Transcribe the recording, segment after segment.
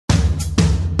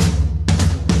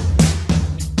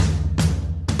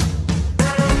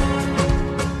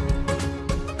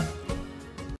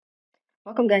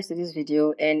Welcome guys to this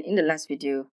video, and in the last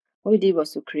video what we did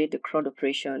was to create the CRUD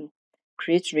operation,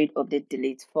 create, read, update,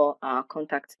 delete for our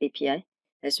contact API,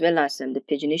 as well as the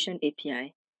pagination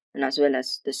API, and as well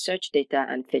as the search data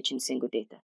and fetching single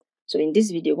data. So in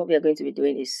this video what we are going to be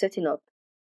doing is setting up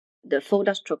the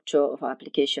folder structure of our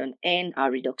application and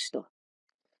our Redux store.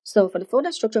 So for the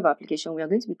folder structure of our application, we are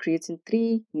going to be creating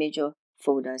three major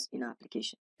folders in our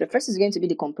application. The first is going to be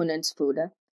the components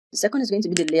folder, the second is going to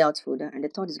be the layout folder, and the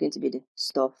third is going to be the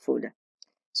store folder.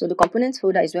 So the components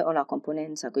folder is where all our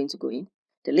components are going to go in.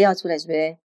 The layout folder is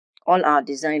where all our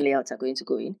design layouts are going to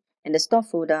go in. And the store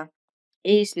folder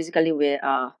is basically where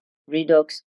our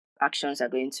Redux actions are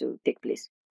going to take place.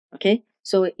 Okay,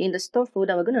 so in the store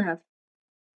folder, we're going to have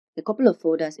a couple of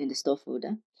folders in the store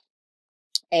folder.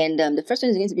 And the first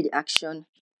one is going to be the action.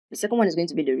 The second one is going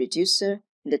to be the reducer.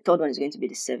 And the third one is going to be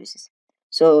the services.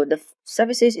 So the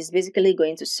services is basically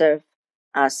going to serve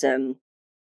as the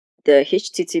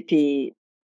HTTP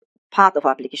part of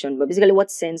our application, but basically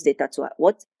what sends data to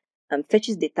what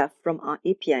fetches data from our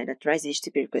API, that writes the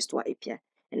HTTP request to our API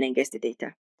and then gets the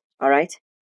data. All right,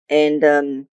 and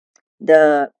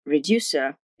the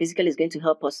reducer basically is going to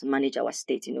help us manage our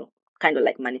state, kind of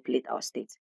like manipulate our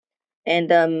state. And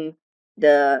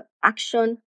the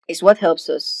action is what helps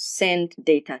us send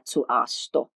data to our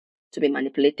store to be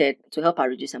manipulated, to help our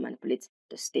reducer manipulate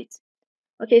the state.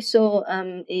 Okay, so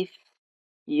if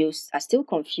you are still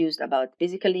confused about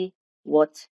basically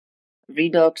what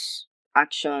Redux,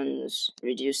 actions,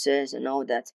 reducers, and all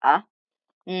that are,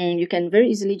 you can very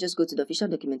easily just go to the official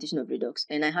documentation of Redux,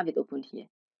 and I have it opened here.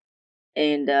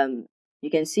 And you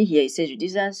can see here it says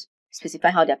reducers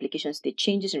specify how the application state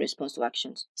changes in response to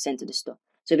actions sent to the store.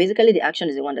 So basically, the action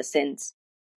is the one that sends.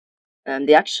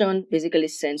 The action basically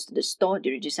sends to the store.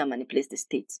 The reducer manipulates the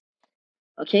state.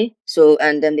 Okay, so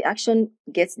and then the action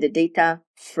gets the data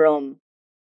from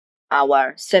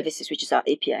our services, which is our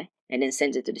API, and then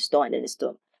sends it to the store, and then the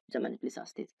store manipulates our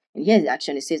state. And here's the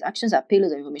action. It says actions are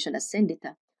payloads of information that send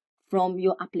data from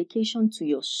your application to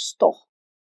your store.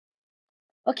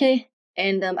 Okay,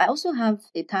 and I also have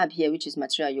a tab here, which is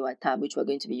Material UI tab, which we're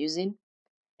going to be using.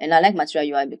 And I like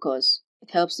Material UI because it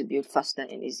helps to build faster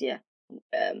and easier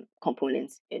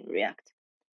components in React.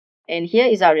 And here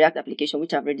is our React application,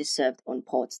 which I've already served on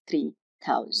port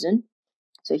 3000.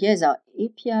 So here's our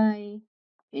API,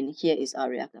 and here is our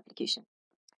React application.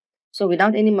 So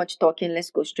without any much talking,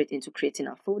 let's go straight into creating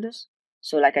our folders.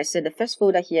 So like I said, the first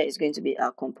folder here is going to be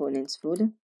our components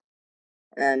folder.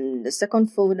 And the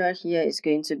second folder here is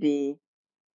going to be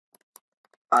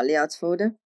our layout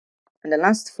folder. And the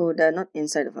last folder, not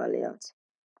inside of our layout,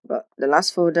 but the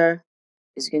last folder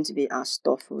is going to be our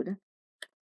store folder.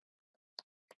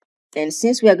 And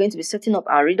since we are going to be setting up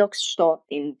our Redux store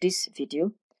in this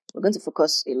video, we're going to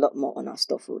focus a lot more on our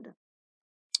store folder.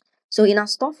 So in our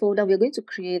store folder, we're going to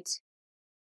create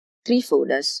three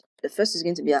folders. The first is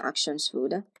going to be our actions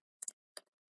folder.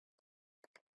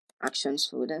 Actions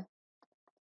folder.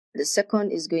 The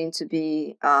second is going to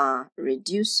be our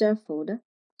reducer folder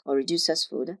or reducers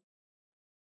folder.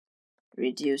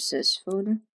 Reducers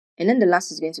folder. And then the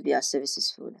last is going to be our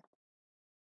services folder.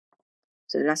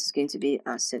 So the last is going to be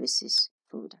our services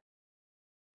folder.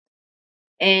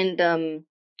 And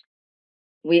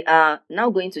we are now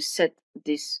going to set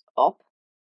this up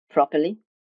properly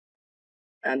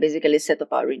and basically set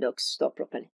up our Redux store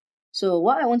properly. So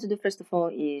what I want to do first of all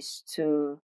is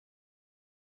to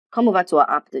come over to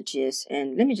our app.js,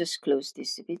 and let me just close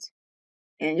this a bit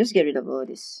and just get rid of all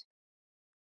this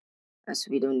as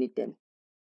we don't need them.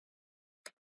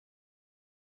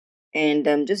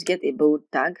 And just get a bold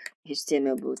tag,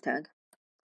 HTML bold tag,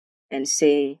 and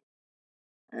say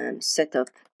setup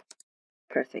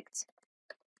perfect.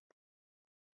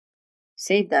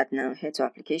 Save that now, head to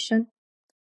application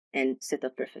and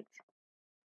setup perfect.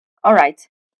 All right,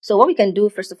 so what we can do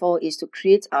first of all is to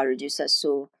create our reducers.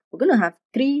 So we're going to have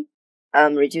three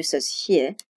reducers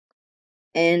here,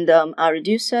 and our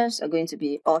reducers are going to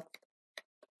be auth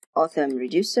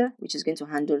reducer, which is going to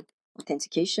handle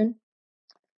authentication.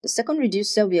 The second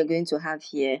reducer we are going to have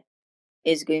here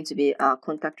is going to be our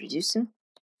contact reducer.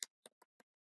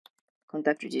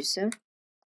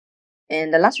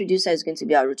 And the last reducer is going to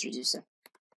be our root reducer.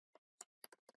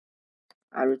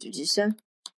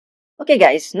 Okay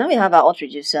guys, now we have our auth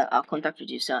reducer, our contact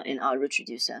reducer, and our root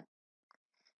reducer.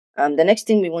 The next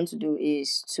thing we want to do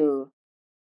is to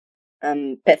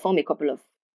perform a couple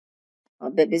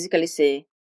of, basically say,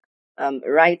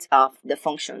 write off the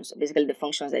functions, basically the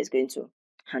functions that is going to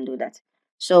handle that.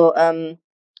 So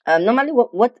normally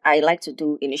what I like to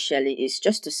do initially is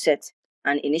just to set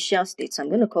an initial state. So I'm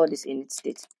going to call this init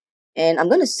state, and I'm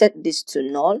going to set this to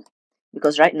null,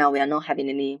 because right now we are not having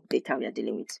any data we are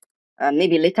dealing with.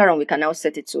 Maybe later on we can now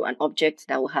set it to an object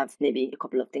that will have maybe a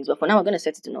couple of things, but for now we're going to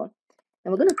set it to null.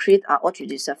 And we're going to create our auth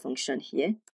reducer function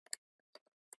here,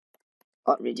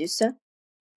 auth reducer,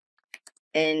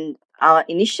 and our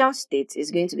initial state is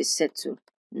going to be set to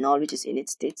null, which is init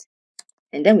state,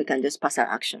 and then we can just pass our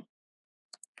action.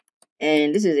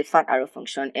 And this is a fat arrow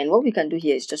function, and what we can do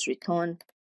here is just return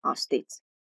our state.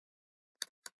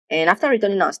 And after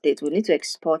returning our state, we need to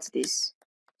export this.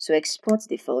 So export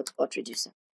default auth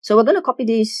reducer. So we're going to copy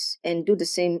this and do the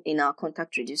same in our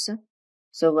contact reducer.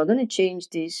 So we're going to change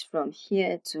this from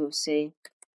here to say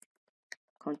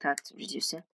contact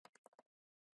reducer.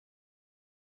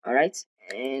 All right,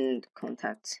 and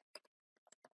contact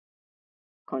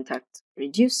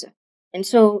reducer. And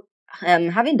so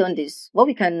having done this, what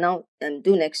we can now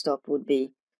do next up would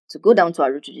be to go down to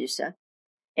our root reducer.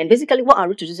 And basically what our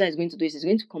root reducer is going to do is it's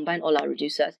going to combine all our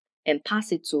reducers and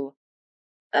pass it to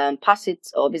pass it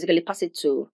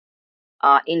to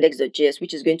our index.js,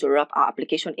 which is going to wrap our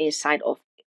application inside of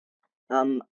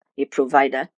a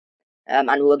provider. And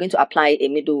we're going to apply a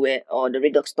middleware or the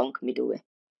Redux Tonk middleware.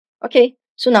 Okay,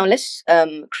 so now let's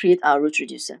create our root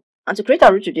reducer. And to create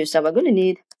our root reducer, we're going to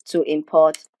need to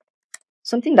import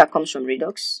something that comes from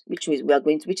Redux, which is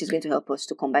going to help us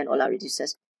to combine all our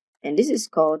reducers. And this is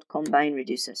called combine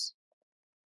reducers.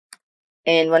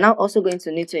 And we're now also going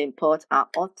to need to import our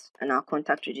auth and our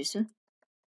contact reducer.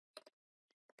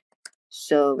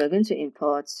 So we're going to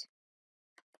import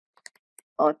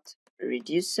auth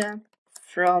reducer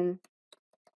from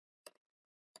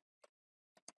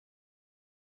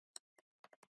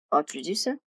auth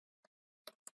reducer,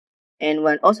 and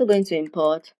we're also going to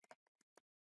import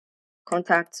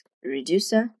contact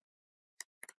reducer.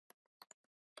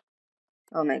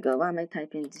 Oh my god, why am I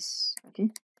typing this? Okay,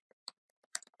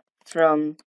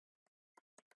 from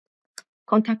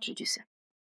contact reducer.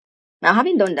 Now,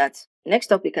 having done that,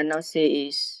 next up we can now say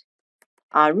is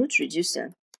our root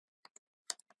reducer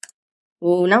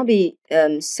will now be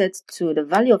set to the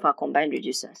value of our combined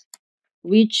reducers,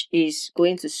 which is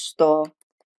going to store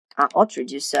our auth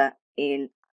reducer in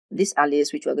this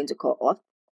alias, which we're going to call auth.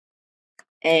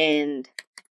 And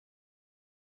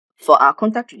for our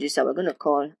contact reducer, we're going to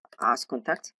call as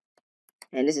contact,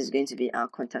 and this is going to be our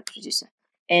contact reducer.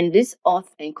 And this auth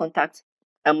and contact,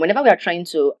 whenever we are trying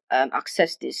to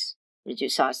access these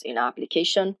reducers in our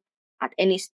application at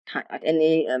any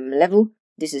level,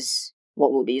 this is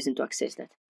what we'll be using to access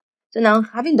that. So now,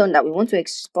 having done that, we want to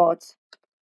export.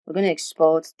 We're going to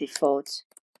export default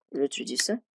root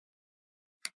reducer.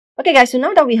 Okay, guys. So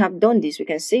now that we have done this, we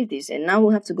can save this, and now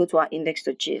we'll have to go to our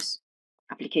index.js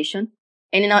application.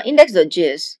 And in our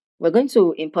index.js, we're going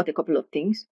to import a couple of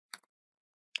things.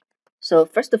 So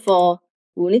first of all,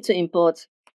 we'll need to import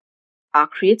our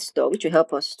create store, which will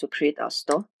help us to create our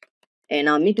store, and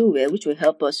our middleware, which will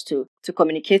help us to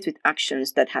communicate with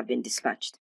actions that have been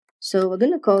dispatched. So we're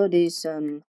going to call this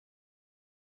the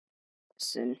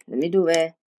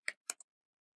middleware.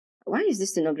 Why is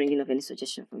this thing not bringing up any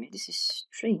suggestion for me? This is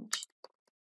strange.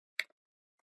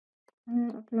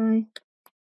 Apply.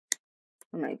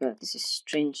 Oh my god, this is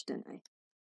strange than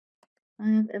I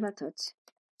have ever thought.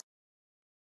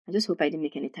 I just hope I didn't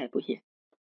make any typo here.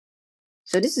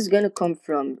 So this is going to come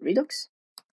from Redux.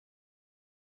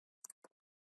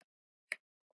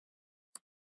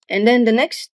 And then the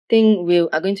next thing we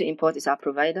are going to import is our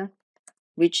provider,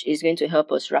 which is going to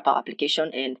help us wrap our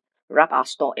application and wrap our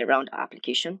store around our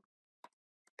application.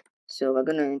 So we're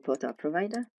going to import our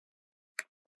provider.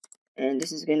 And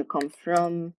this is going to come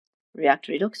from React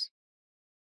Redux.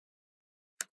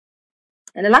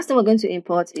 And the last thing we're going to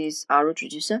import is our root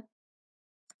reducer.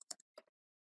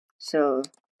 So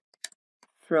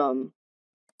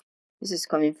this is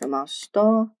coming from our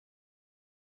store,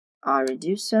 our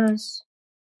reducers,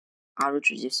 our root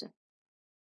reducer.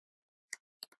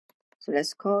 So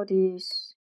let's call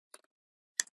this.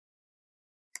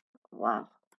 Wow.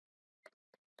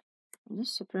 I'm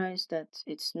just surprised that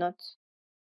it's not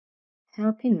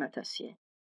helping matters here.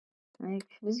 Like,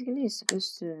 basically it's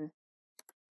supposed to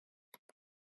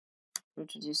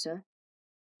root reducer.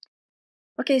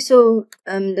 Okay, so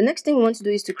the next thing we want to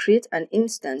do is to create an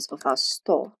instance of our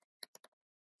store.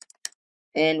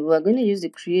 And we're going to use the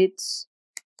create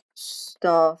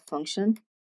store function.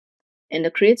 And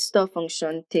the create store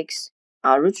function takes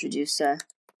our root reducer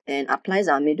and applies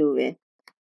our middleware,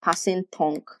 passing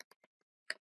tonk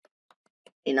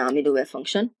in our middleware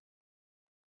function.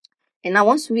 And now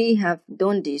once we have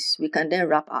done this, we can then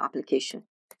wrap our application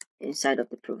inside of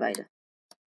the provider.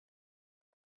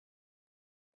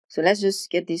 So let's just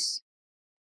get this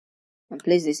and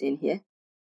place this in here.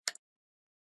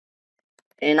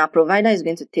 And our provider is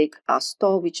going to take our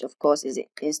store, which of course is an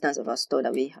instance of our store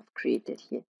that we have created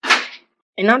here.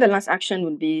 And now the last action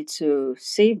would be to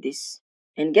save this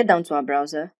and get down to our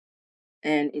browser.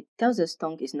 And it tells us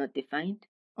tongue is not defined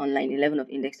on line 11 of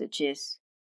index.js.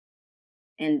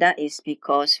 And that is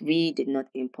because we did not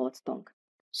import tongue.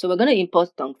 So we're going to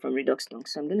import tongue from Redux tongue.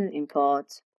 So I'm going to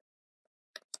import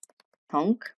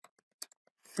tongue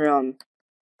from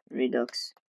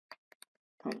Redux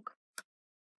tongue.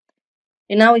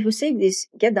 And now if we save this,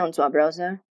 get down to our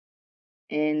browser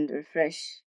and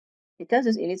refresh, it tells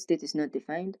us init state is not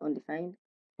defined, undefined,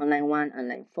 on line 1 and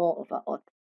line 4 of our auth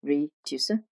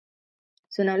reducer.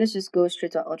 So now let's just go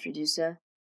straight to our auth reducer.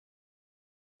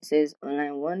 It says on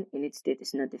line 1, init state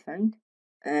is not defined,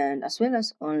 and as well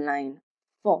as on line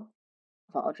 4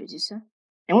 of our auth reducer.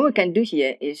 And what we can do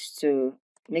here is to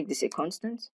make this a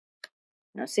constant.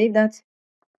 Now save that,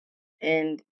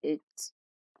 and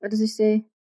what does it say?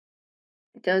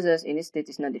 It tells us init state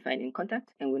is not defined in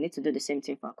contact, and we need to do the same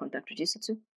thing for our contact reducer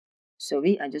too. So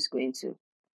we are just going to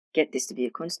get this to be a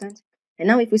constant. And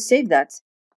now if we save that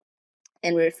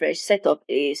and we refresh, setup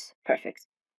is perfect.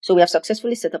 So we have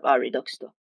successfully set up our Redux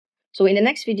store. So in the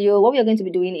next video, what we are going to be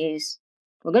doing is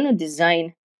we're going to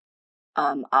design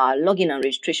our login and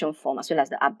registration form as well as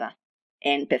the app bar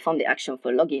and perform the action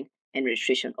for login and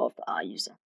registration of our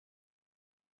user.